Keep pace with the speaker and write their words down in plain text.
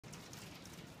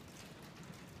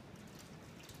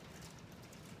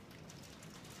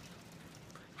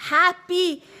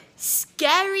Happy,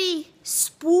 scary,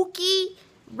 spooky,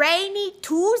 rainy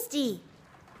Tuesday.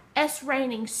 It's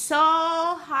raining so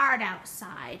hard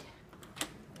outside.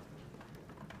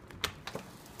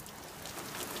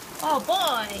 Oh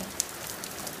boy.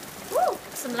 Woo,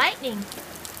 some lightning.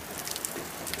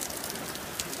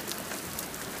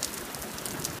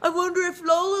 I wonder if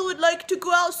Lola would like to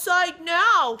go outside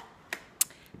now.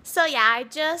 So yeah,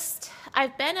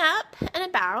 I've been up and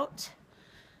about.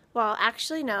 Well,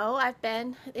 actually no, I've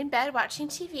been in bed watching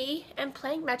TV and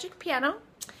playing Magic Piano.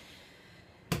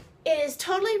 It is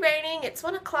totally raining. It's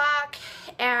 1 o'clock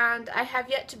and I have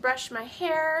yet to brush my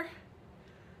hair.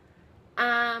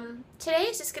 Today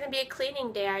is just going to be a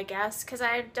cleaning day, I guess, because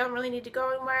I don't really need to go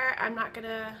anywhere. I'm not going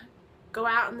to go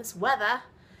out in this weather.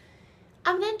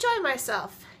 I'm going to enjoy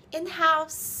myself in the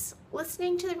house,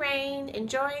 listening to the rain,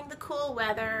 enjoying the cool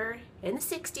weather. In the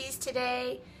 60s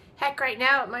today. Heck, right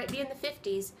now it might be in the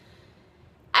 50s.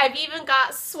 I've even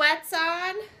got sweats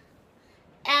on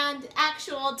and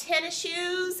actual tennis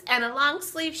shoes and a long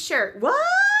sleeve shirt. What?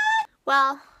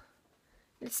 Well,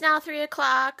 it's now 3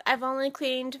 o'clock. I've only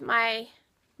cleaned my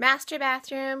master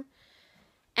bathroom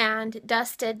and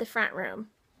dusted the front room.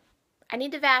 I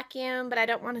need to vacuum, but I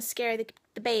don't want to scare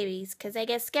the babies because they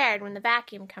get scared when the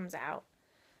vacuum comes out.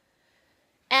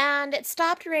 And it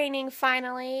stopped raining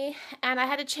finally, and I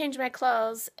had to change my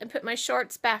clothes and put my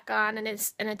shorts back on and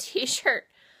a t-shirt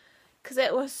because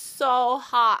it was so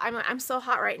hot. I'm so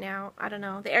hot right now. I don't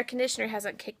know. The air conditioner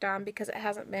hasn't kicked on because it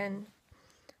hasn't been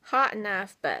hot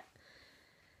enough, but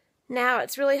now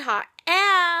it's really hot.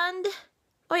 And,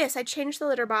 oh yes, I changed the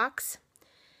litter box.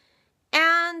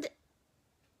 And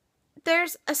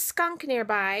there's a skunk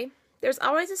nearby. There's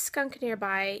always a skunk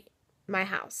nearby my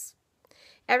house.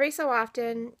 Every so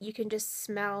often, you can just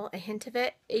smell a hint of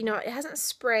it. You know, it hasn't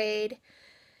sprayed.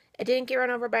 It didn't get run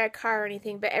over by a car or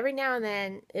anything, but every now and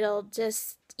then,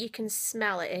 you can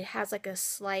smell it. It has like a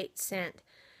slight scent.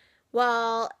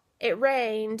 Well, it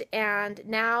rained, and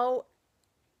now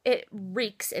it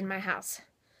reeks in my house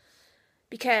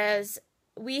because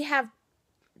we have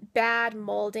bad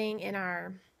molding in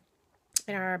our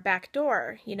back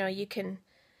door. You know,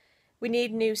 we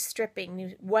need new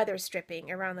weather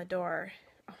stripping around the door.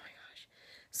 Oh my gosh.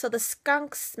 So the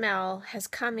skunk smell has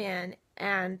come in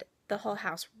and the whole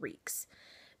house reeks.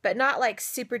 But not like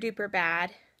super duper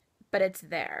bad, but it's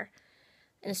there.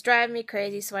 And it's driving me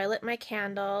crazy, so I lit my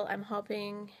candle. I'm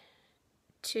hoping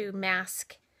to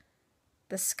mask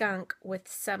the skunk with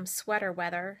some sweater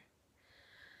weather.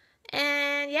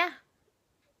 And yeah,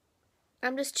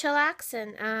 I'm just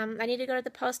chillaxing. I need to go to the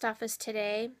post office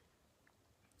today.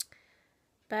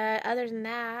 But other than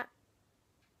that,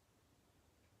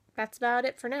 that's about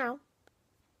it for now.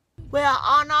 We're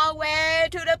on our way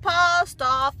to the post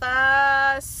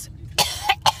office.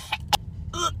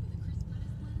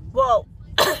 Whoa.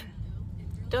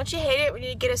 Don't you hate it when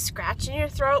you get a scratch in your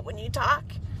throat when you talk?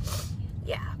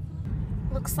 Yeah.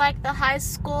 Looks like the high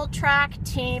school track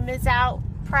team is out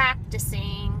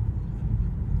practicing.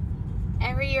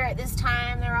 Every year at this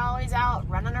time, they're always out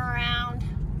running around.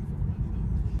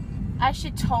 I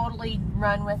should totally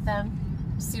run with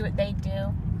them, see what they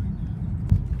do.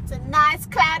 It's a nice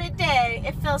cloudy day.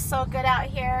 It feels so good out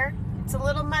here. It's a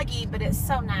little muggy, but it's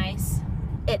so nice.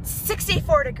 It's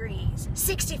 64 degrees.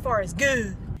 64 is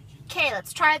good. Okay,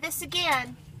 let's try this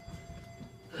again.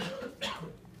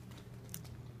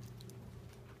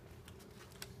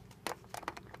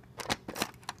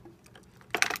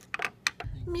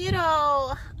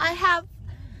 Miro, I have,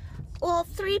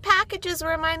 3 packages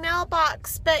were in my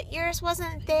mailbox, but yours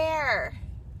wasn't there.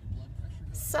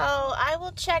 So I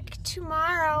will check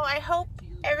tomorrow. I hope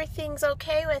everything's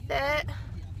okay with it.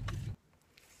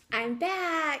 I'm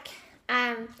back.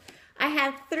 I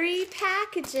have 3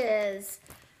 packages.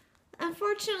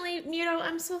 Unfortunately, Miro,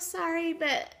 I'm so sorry,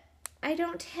 but I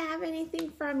don't have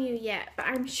anything from you yet. But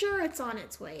I'm sure it's on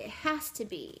its way. It has to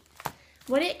be.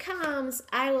 When it comes,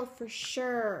 I will for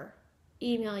sure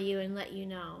email you and let you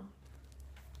know.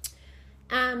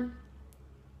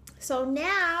 So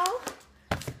now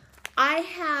I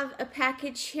have a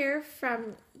package here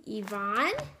from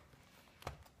Yvonne,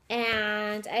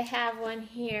 and I have one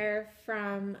here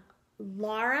from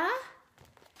Laura,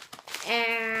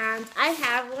 and I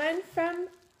have one from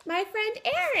my friend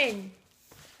Erin.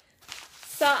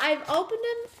 So I've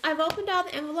opened all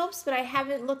the envelopes, but I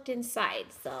haven't looked inside,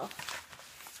 so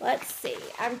let's see.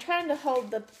 I'm trying to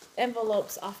hold the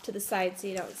envelopes off to the side so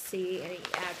you don't see any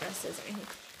addresses or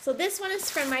anything. So this one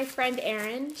is from my friend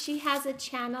Erin. She has a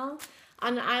channel,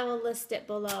 and I will list it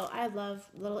below. I love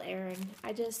little Erin.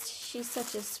 She's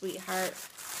such a sweetheart.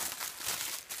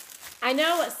 I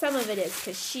know what some of it is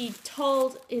because she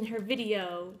told in her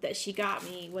video that she got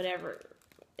me whatever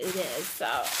it is,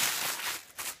 so.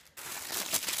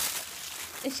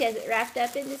 And she has it wrapped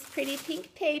up in this pretty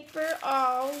pink paper.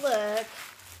 Oh, look.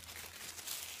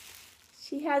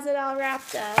 She has it all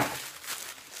wrapped up.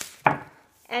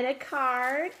 And a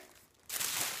card.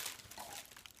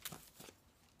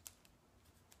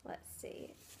 Let's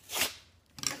see.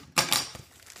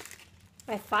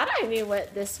 I thought I knew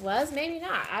what this was. Maybe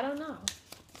not. I don't know.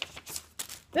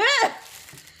 Ah!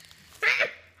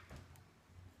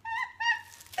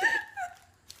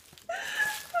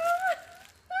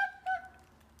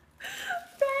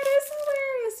 That is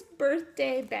hilarious.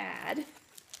 Birthday bad.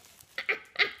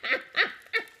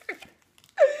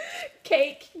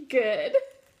 Cake good.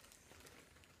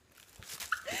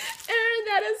 Erin,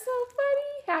 that is so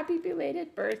funny. Happy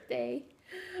belated birthday.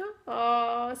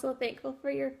 Oh, so thankful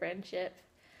for your friendship.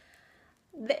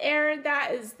 Erin,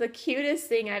 that is the cutest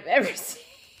thing I've ever seen.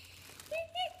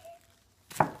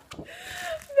 That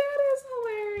is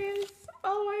hilarious.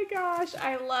 Oh my gosh,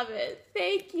 I love it.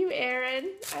 Thank you,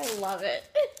 Erin. I love it.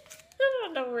 I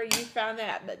don't know where you found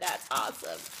that, but that's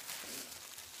awesome.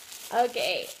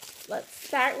 Okay, let's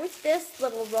start with this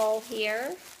little roll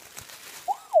here.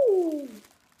 Ooh,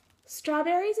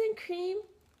 strawberries and cream,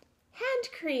 hand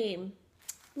cream.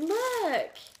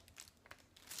 Look,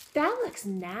 that looks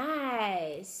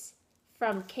nice.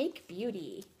 From Cake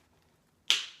Beauty.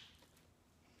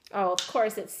 Oh, of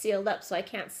course it's sealed up so I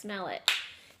can't smell it.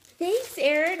 Thanks,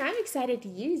 Erin. I'm excited to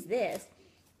use this.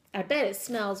 I bet it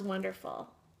smells wonderful.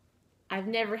 I've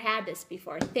never had this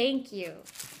before. Thank you.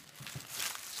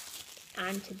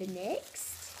 On to the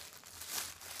next.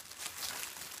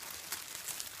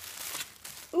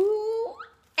 Ooh,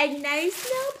 a nice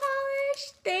nail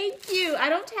polish. Thank you. I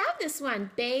don't have this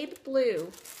one. Babe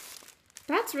Blue.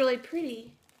 That's really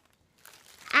pretty.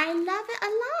 I love it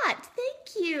a lot.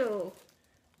 Thank you.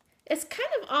 It's kind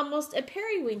of almost a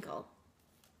periwinkle.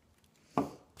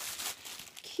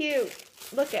 Cute.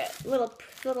 Look at little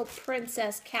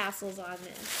princess castles on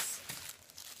this.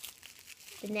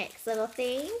 The next little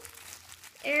thing.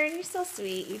 Erin, you're so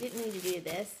sweet. You didn't need to do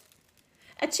this.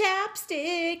 A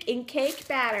chapstick in cake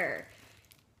batter.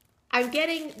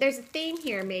 There's a theme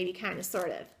here, maybe, kind of,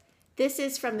 sort of. This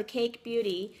is from the Cake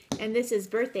Beauty, and this is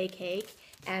birthday cake,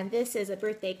 and this is a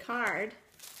birthday card.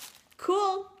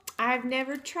 Cool. I've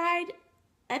never tried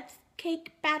a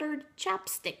cake battered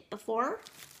chapstick before.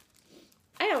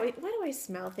 Why do I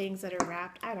smell things that are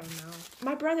wrapped? I don't know.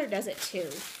 My brother does it too.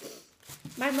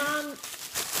 My mom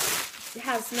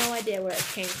has no idea where it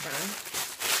came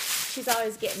from. She's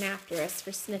always getting after us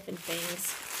for sniffing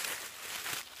things.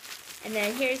 And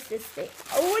then here's this thing.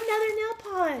 Oh, another nail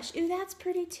polish. Ooh, that's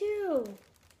pretty too.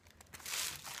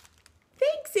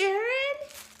 Thanks, Erin.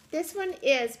 This one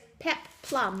is Pep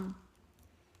Plum.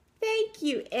 Thank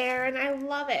you, Erin. I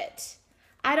love it.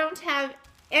 I don't have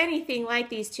anything like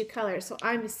these two colors, so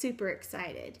I'm super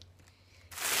excited.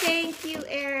 Thank you,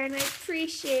 Erin. I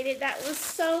appreciate it. That was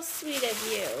so sweet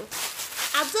of you.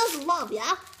 I just love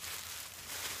ya.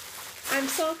 I'm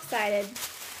so excited.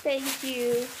 Thank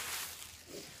you.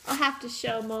 I'll have to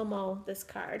show Momo this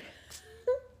card.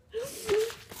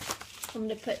 I'm going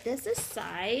to put this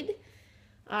aside.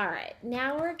 All right,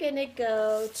 now we're going to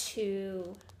go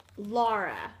to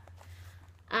Laura.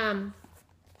 I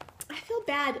feel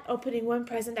bad opening one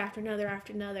present after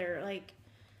another. Like,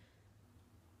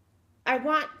 I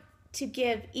want to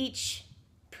give each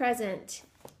present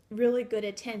really good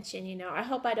attention, you know. I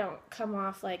hope I don't come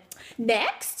off like,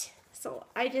 next. So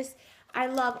I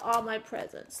love all my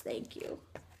presents. Thank you.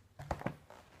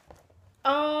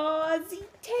 Oh,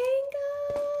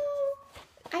 Z-Tango.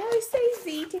 I always say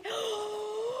Z-Tango.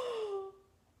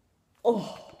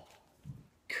 Oh.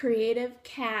 Creative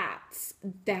Cats.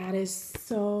 That is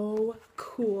so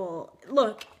cool.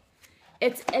 Look,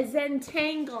 it's a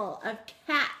Zentangle of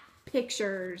cat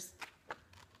pictures.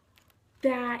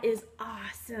 That is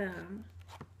awesome.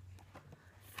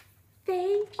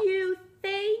 Thank you.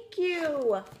 Thank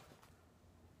you.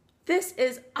 This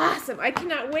is awesome. I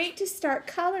cannot wait to start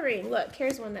coloring. Look,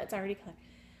 here's one that's already colored.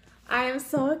 I am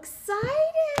so excited.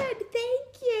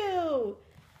 Thank you.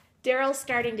 Daryl's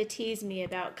starting to tease me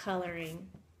about coloring.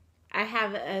 I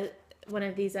have one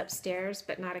of these upstairs,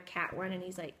 but not a cat one, and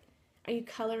he's like, are you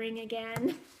coloring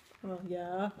again? Oh,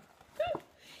 yeah.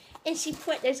 And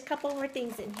there's a couple more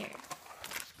things in here.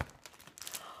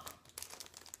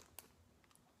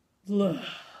 Look.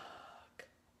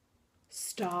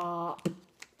 Stop.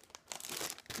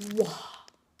 Wow.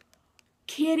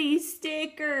 Kitty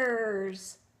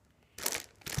stickers.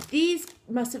 These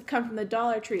must have come from the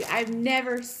Dollar Tree. I've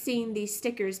never seen these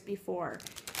stickers before.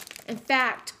 In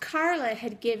fact, Carla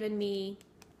had given me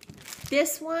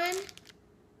this one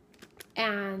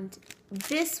and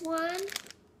this one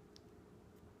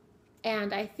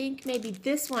and I think maybe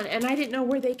this one, and I didn't know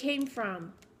where they came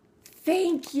from.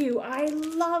 Thank you. I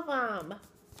love them.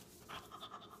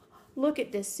 Look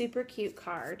at this super cute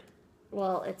card.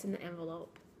 Well, it's in the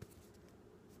envelope.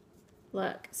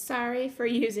 Look, sorry for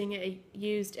using a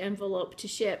used envelope to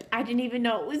ship. I didn't even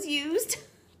know it was used.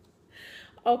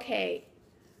 Okay,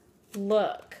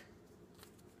 look.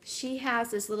 She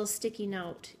has this little sticky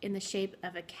note in the shape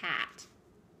of a cat.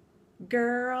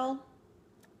 Girl,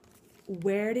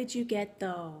 where did you get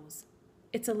those?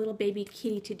 It's a little baby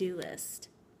kitty to-do list.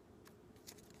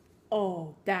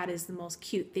 Oh, that is the most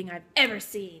cute thing I've ever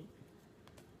seen.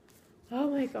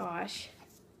 Oh my gosh.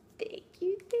 Thank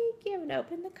you, thank you. I'm gonna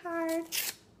open the card.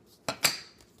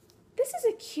 This is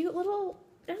a cute little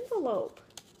envelope.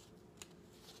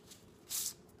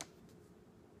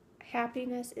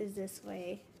 Happiness is this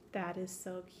way. That is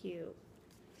so cute.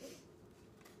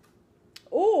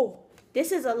 Oh,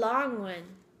 this is a long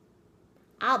one.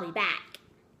 I'll be back.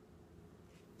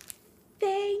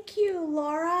 Thank you,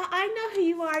 Laura. I know who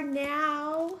you are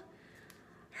now.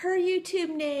 Her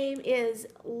YouTube name is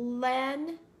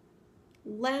Lenov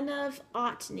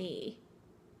Otney.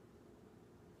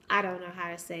 I don't know how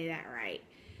to say that right.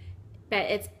 But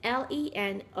it's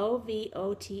Lenovotny.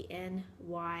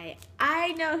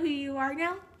 I know who you are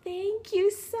now. Thank you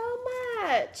so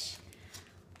much.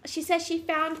 She said she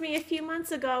found me a few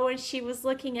months ago when she was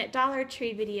looking at Dollar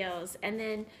Tree videos, and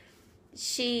then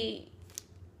she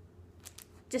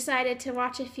decided to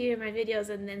watch a few of my videos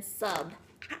and then sub.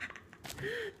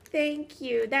 Thank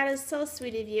you. That is so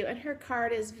sweet of you. And her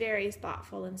card is very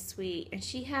thoughtful and sweet. And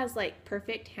she has like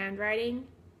perfect handwriting.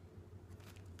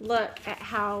 Look at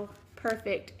how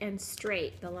perfect and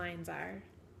straight the lines are.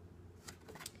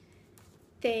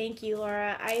 Thank you,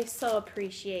 Laura. I so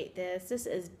appreciate this. This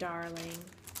is darling.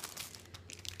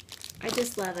 I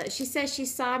just love it. She says she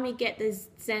saw me get this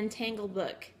Zentangle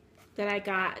book that I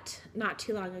got not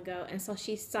too long ago, and so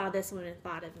she saw this one and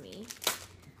thought of me.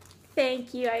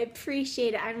 Thank you. I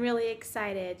appreciate it. I'm really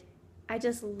excited. I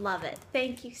just love it.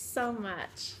 Thank you so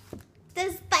much.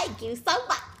 Thank you so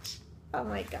much. Oh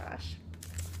my gosh.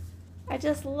 I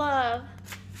just love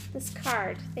this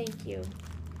card. Thank you.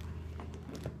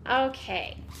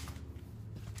 Okay.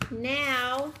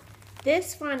 Now,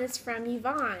 this one is from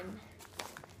Yvonne.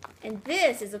 And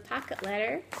this is a pocket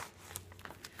letter.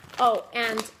 Oh,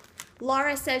 and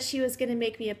Laura said she was going to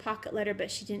make me a pocket letter, but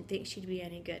she didn't think she'd be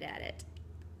any good at it.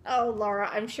 Oh, Laura,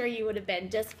 I'm sure you would have been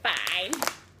just fine.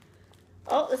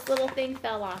 Oh, this little thing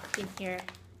fell off in here.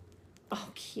 Oh,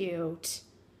 cute.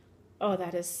 Oh,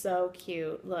 that is so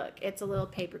cute. Look, it's a little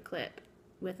paper clip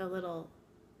with a little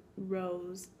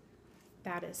rose.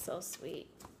 That is so sweet.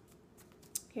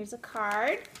 Here's a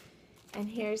card. And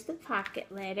here's the pocket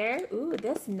letter. Ooh,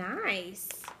 that's nice.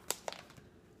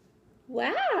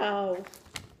 Wow.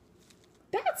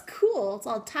 That's cool. It's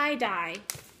all tie-dye.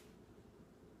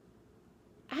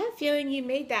 I have a feeling you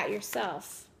made that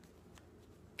yourself,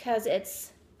 because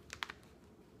it's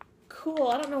cool.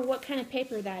 I don't know what kind of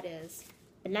paper that is.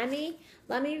 But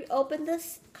let me open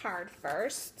this card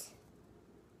first.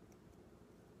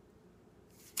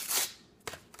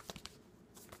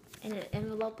 And an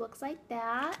envelope looks like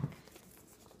that.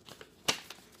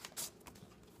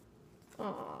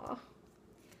 Aw,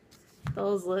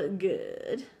 those look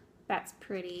good. That's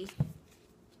pretty.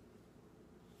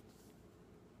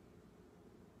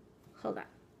 Hold on.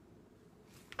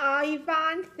 Oh,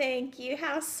 Yvonne, thank you.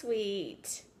 How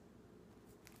sweet.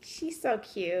 She's so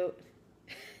cute.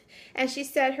 And she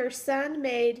said her son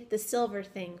made the silver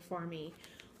thing for me.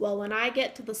 Well, when I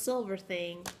get to the silver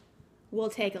thing,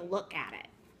 we'll take a look at it.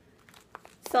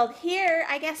 So here,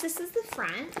 I guess this is the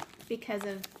front, because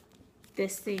of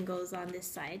this thing goes on this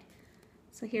side.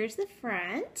 So here's the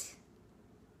front.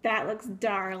 That looks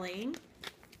darling.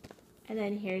 And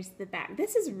then here's the back.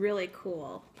 This is really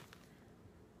cool.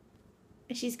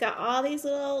 And she's got all these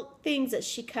little things that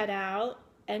she cut out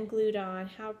and glued on.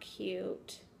 How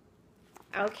cute.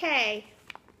 Okay.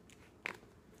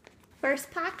 First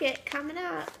pocket coming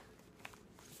up.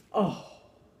 Oh.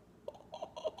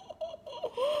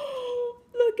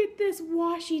 Look at this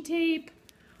washi tape.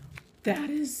 That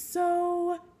is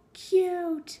so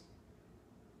cute.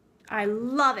 I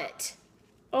love it.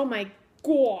 Oh my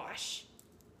gosh.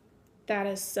 That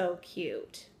is so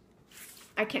cute.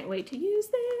 I can't wait to use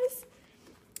this.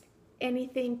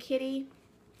 Anything kitty,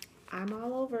 I'm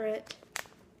all over it.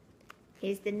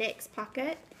 Here's the next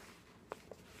pocket.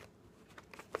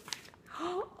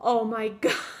 Oh my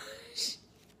gosh.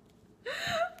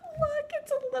 Look,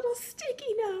 it's a little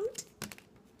sticky note.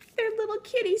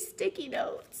 sticky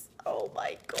notes. Oh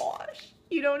my gosh.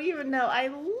 You don't even know. I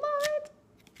love it.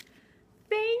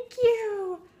 Thank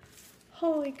you.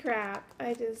 Holy crap.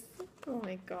 Oh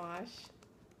my gosh.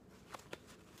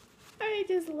 I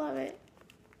just love it.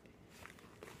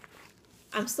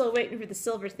 I'm still waiting for the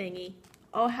silver thingy.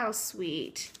 Oh, how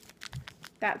sweet.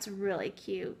 That's really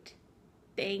cute.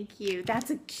 Thank you. That's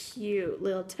a cute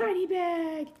little tiny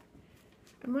bag.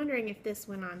 I'm wondering if this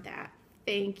went on that.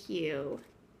 Thank you.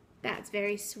 That's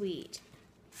very sweet.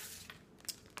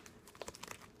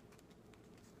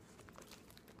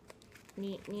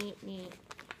 Neat, neat, neat.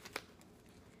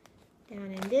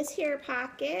 Down in this here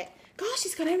pocket. Gosh,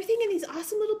 he's got everything in these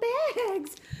awesome little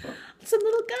bags. Some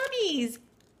little gummies.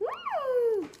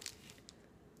 Woo!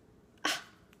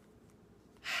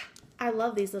 I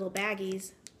love these little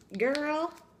baggies.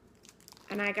 Girl.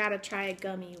 And I gotta try a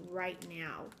gummy right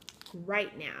now.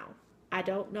 Right now. I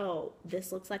don't know.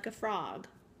 This looks like a frog.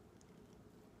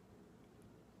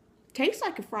 Tastes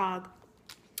like a frog.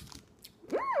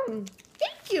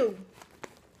 Thank you.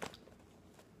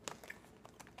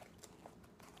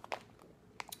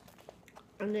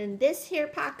 And then this here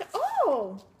pocket.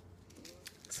 Oh!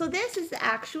 So this is the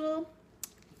actual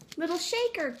little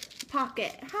shaker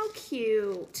pocket. How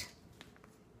cute.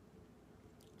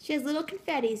 She has little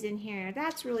confettis in here.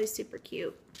 That's really super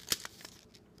cute.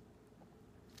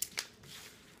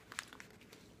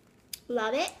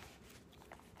 Love it.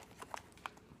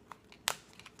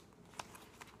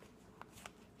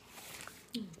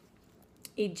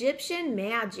 Egyptian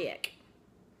magic.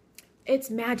 It's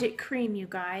magic cream, you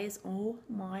guys. Oh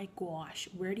my gosh.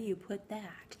 Where do you put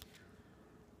that?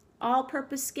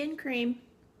 All-purpose skin cream.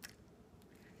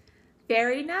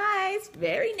 Very nice.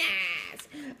 Very nice.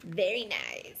 Very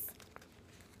nice.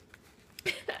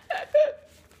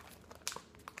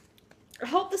 I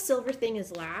hope the silver thing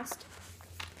is last.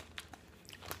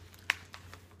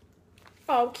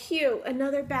 Oh, cute.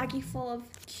 Another baggie full of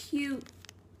cute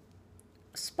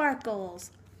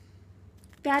sparkles.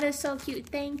 That is so cute.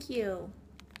 Thank you.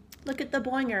 Look at the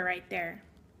boinger right there.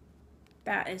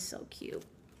 That is so cute.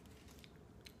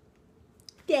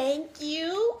 Thank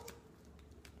you.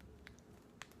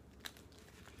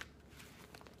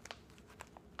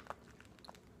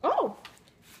 Oh,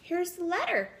 here's the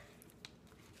letter.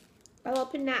 I'll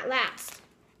open that last.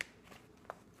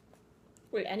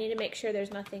 Wait, I need to make sure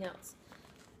there's nothing else.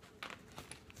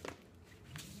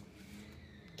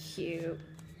 Cute.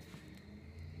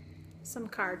 Some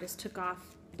car just took off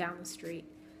down the street.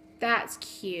 That's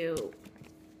cute.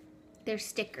 They're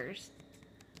stickers.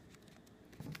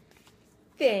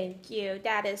 Thank you.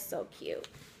 That is so cute.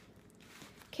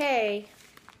 Okay.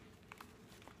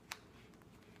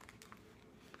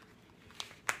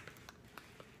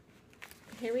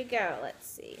 Here we go. Let's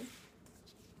see.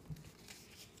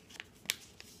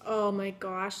 Oh my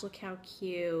gosh, look how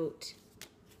cute.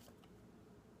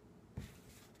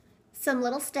 Some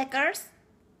little stickers.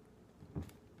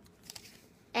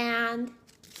 And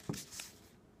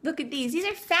look at these. These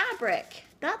are fabric.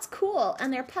 That's cool.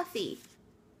 And they're puffy.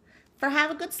 For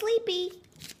have a good sleepy.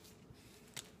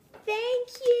 Thank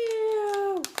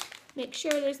you. Make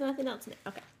sure there's nothing else in it.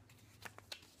 Okay.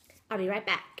 I'll be right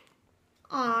back.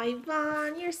 Aw,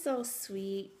 Yvonne, you're so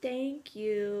sweet. Thank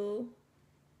you.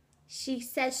 She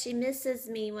says she misses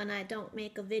me when I don't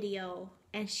make a video,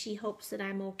 and she hopes that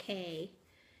I'm okay.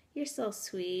 You're so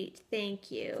sweet.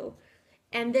 Thank you.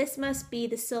 And this must be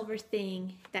the silver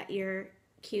thing that your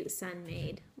cute son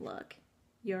made. Look,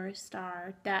 you're a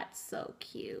star. That's so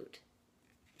cute.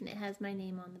 And it has my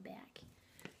name on the back.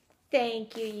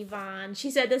 Thank you, Yvonne.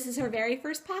 She said this is her very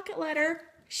first pocket letter.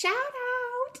 Shout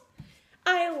out.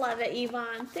 I love it,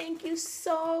 Yvonne. Thank you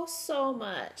so, so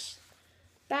much.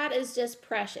 That is just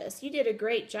precious. You did a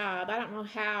great job. I don't know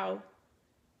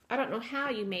how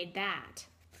you made that.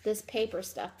 This paper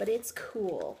stuff, but it's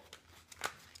cool.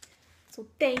 So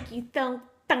thank you,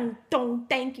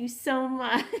 thank you so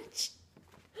much.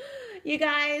 You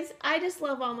guys, I just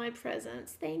love all my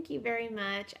presents. Thank you very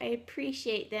much. I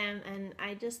appreciate them, and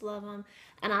I just love them,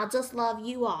 and I'll just love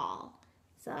you all.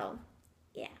 So,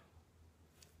 yeah.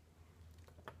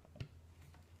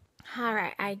 All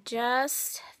right, I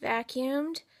just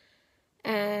vacuumed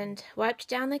and wiped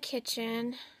down the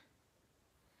kitchen,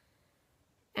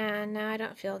 and now I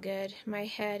don't feel good. My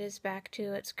head is back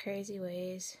to its crazy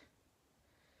ways.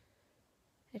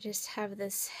 I just have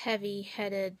this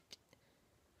heavy-headed,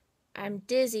 I'm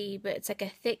dizzy, but it's like a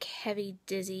thick, heavy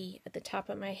dizzy at the top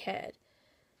of my head.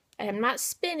 I'm not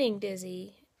spinning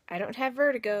dizzy. I don't have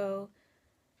vertigo.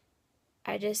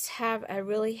 I just have a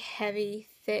really heavy,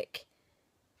 thick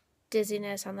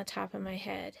dizziness on the top of my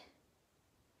head.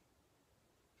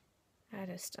 I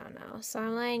just don't know. So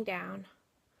I'm laying down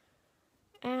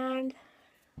and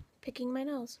picking my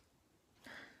nose.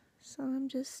 So I'm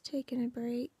just taking a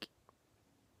break.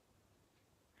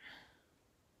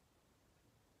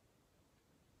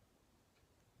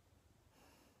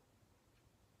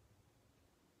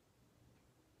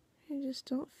 I just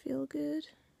don't feel good.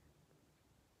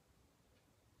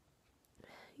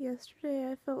 Yesterday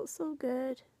I felt so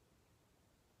good.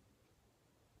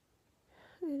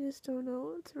 I just don't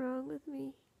know what's wrong with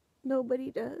me. Nobody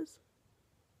does.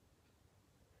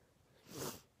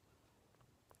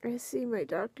 I see my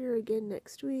doctor again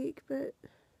next week, but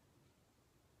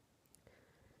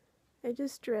I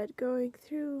just dread going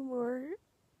through more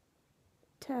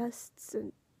tests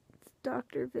and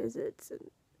doctor visits and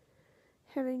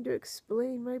having to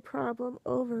explain my problem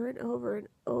over and over and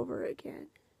over again.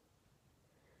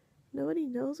 Nobody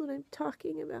knows what I'm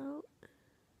talking about.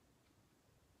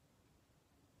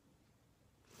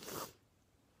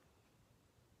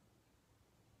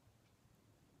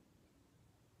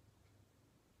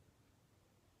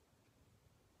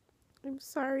 I'm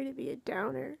sorry to be a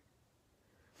downer.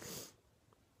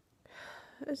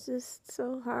 It's just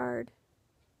so hard.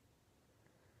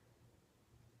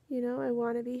 You know, I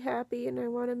want to be happy and I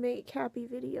want to make happy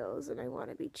videos and I want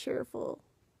to be cheerful.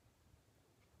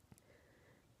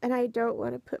 And I don't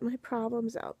want to put my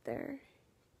problems out there.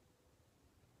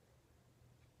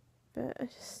 But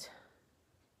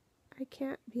I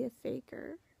can't be a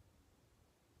faker.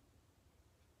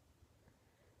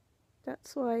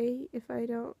 That's why if I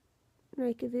don't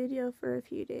make a video for a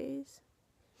few days,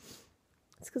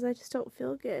 it's because I just don't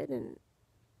feel good and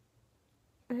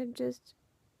I just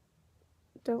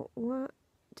don't want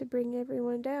to bring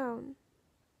everyone down.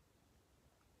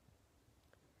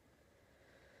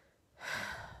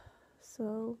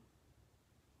 So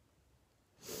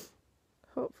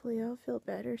hopefully I'll feel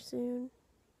better soon.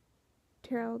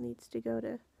 Terrell needs to go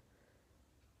to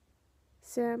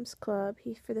Sam's Club.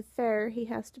 For the fair, he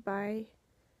has to buy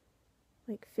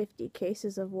like 50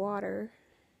 cases of water.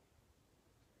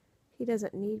 He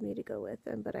doesn't need me to go with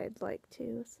him, but I'd like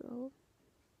to, so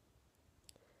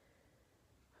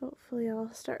hopefully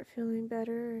I'll start feeling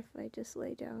better if I just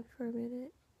lay down for a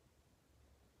minute.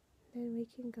 Then we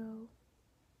can go.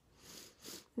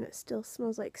 And it still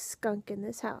smells like skunk in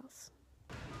this house.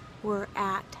 We're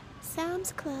at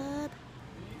Sam's Club.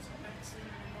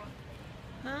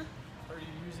 Huh? Are you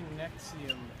using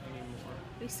Nexium anymore?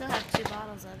 We still have 2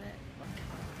 bottles of it.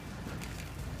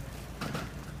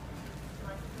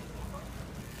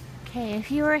 Okay,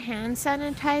 if you were hand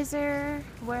sanitizer,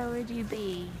 where would you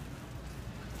be?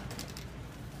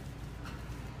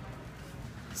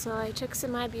 So I took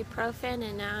some ibuprofen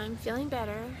and now I'm feeling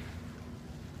better.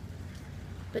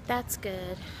 But that's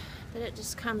good. But it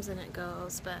just comes and it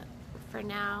goes. But for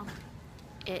now,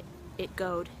 it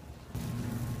goed.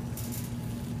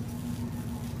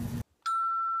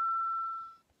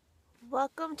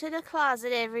 Welcome to the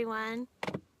closet, everyone.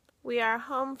 We are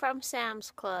home from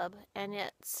Sam's Club and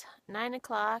it's 9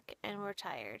 o'clock and we're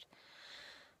tired.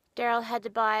 Daryl had to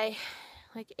buy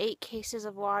like 8 cases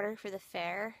of water for the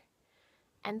fair.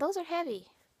 And those are heavy.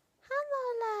 Hi,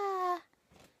 Lola.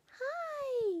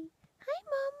 Hi. Hi,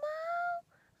 Momo.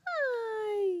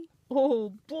 Hi.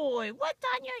 Oh, boy. What's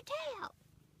on your tail?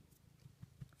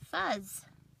 Fuzz.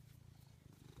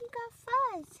 You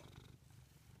got fuzz.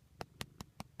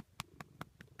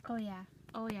 Oh, yeah.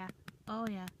 Oh, yeah. Oh,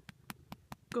 yeah.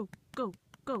 Go, go,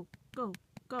 go, go,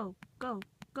 go, go,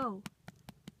 go.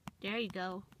 There you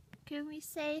go. Can we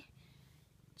say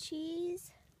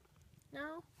cheese?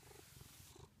 No?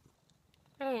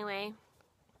 Anyway,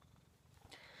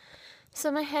 so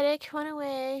my headache went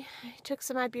away. I took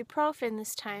some ibuprofen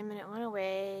this time and it went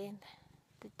away.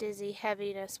 The dizzy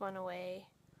heaviness went away.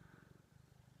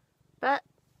 But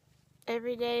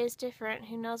every day is different.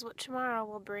 Who knows what tomorrow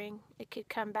will bring? It could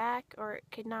come back or it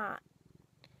could not.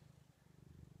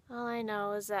 All I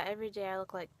know is that every day I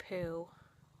look like poo.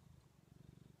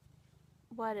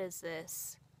 What is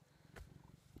this?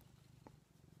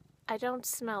 I don't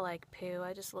smell like poo,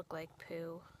 I just look like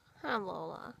poo. I'm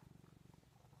Lola.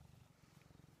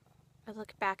 I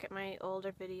look back at my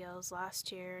older videos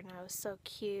last year and I was so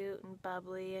cute and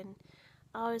bubbly and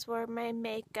always wore my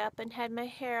makeup and had my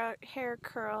hair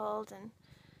curled, and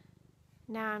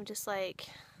now I'm just like,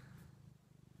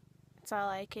 it's all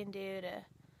I can do to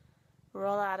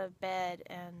roll out of bed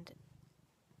and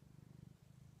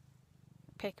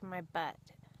pick my butt.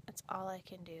 That's all I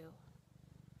can do.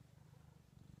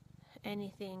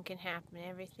 Anything can happen,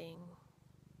 anything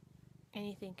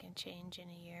can change in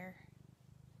a year.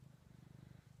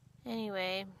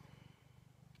 Anyway,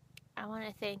 I want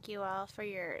to thank you all for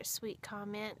your sweet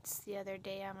comments the other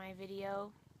day on my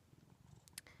video.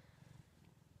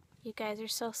 You guys are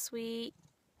so sweet.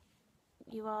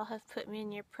 You all have put me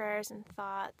in your prayers and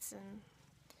thoughts, and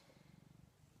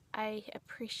I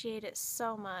appreciate it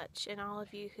so much. And all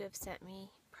of you who have sent me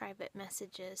private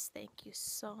messages, thank you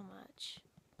so much.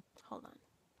 Hold on.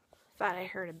 Thought I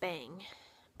heard a bang.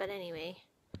 But anyway,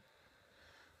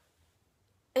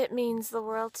 it means the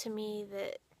world to me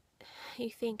that you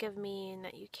think of me and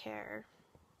that you care.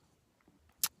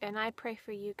 And I pray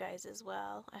for you guys as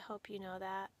well. I hope you know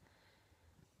that.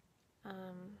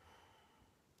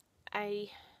 I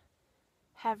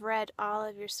have read all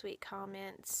of your sweet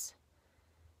comments.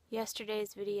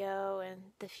 Yesterday's video and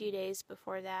the few days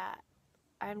before that.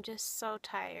 I'm just so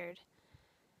tired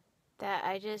that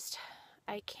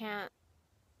I can't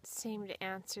seem to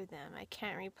answer them. I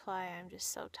can't reply. I'm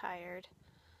just so tired.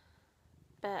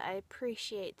 But I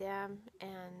appreciate them,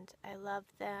 and I love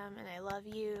them, and I love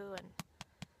you, and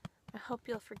I hope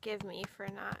you'll forgive me for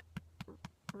not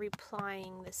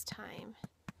replying this time.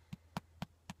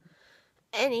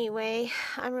 Anyway,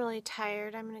 I'm really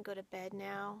tired. I'm going to go to bed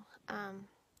now.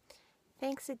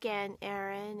 Thanks again,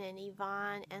 Erin and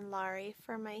Yvonne and Laurie,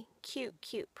 for my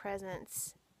cute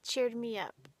presents. Cheered me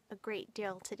up a great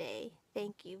deal today.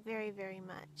 Thank you very, very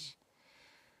much.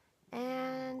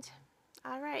 And,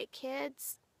 alright,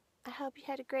 kids. I hope you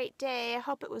had a great day. I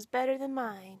hope it was better than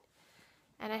mine.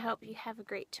 And I hope you have a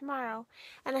great tomorrow.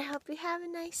 And I hope you have a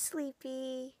nice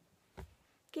sleepy.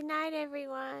 Good night,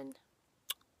 everyone.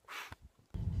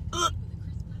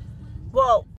 Whoa.